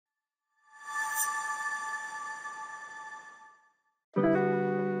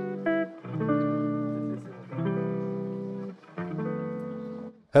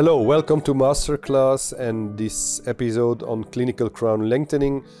Hello, welcome to Masterclass and this episode on clinical crown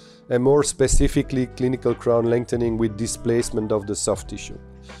lengthening, and more specifically clinical crown lengthening with displacement of the soft tissue.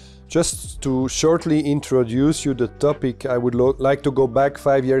 Just to shortly introduce you the topic, I would like to go back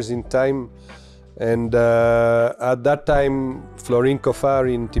 5 years in time, and at that time Florin Cofar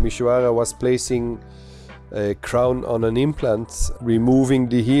in Timisoara was placing a crown on an implant, removing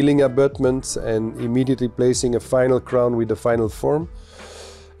the healing abutments and immediately placing a final crown with the final form.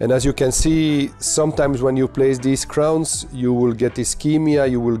 And as you can see, sometimes when you place these crowns, you will get ischemia,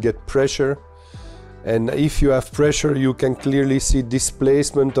 you will get pressure. And if you have pressure, you can clearly see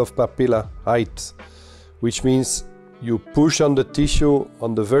displacement of papilla height, which means you push on the tissue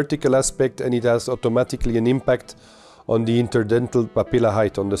on the vertical aspect and it has automatically an impact on the interdental papilla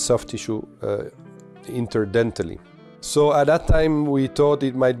height, on the soft tissue interdentally. So at that time, we thought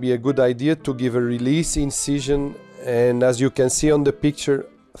it might be a good idea to give a release incision. And as you can see on the picture,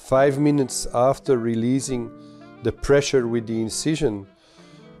 5 minutes after releasing the pressure with the incision,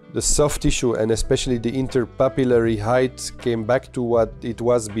 the soft tissue and especially the interpapillary height came back to what it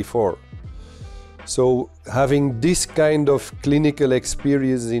was before. So having this kind of clinical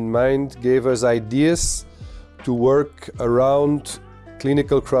experience in mind gave us ideas to work around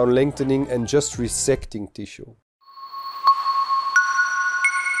clinical crown lengthening and just resecting tissue.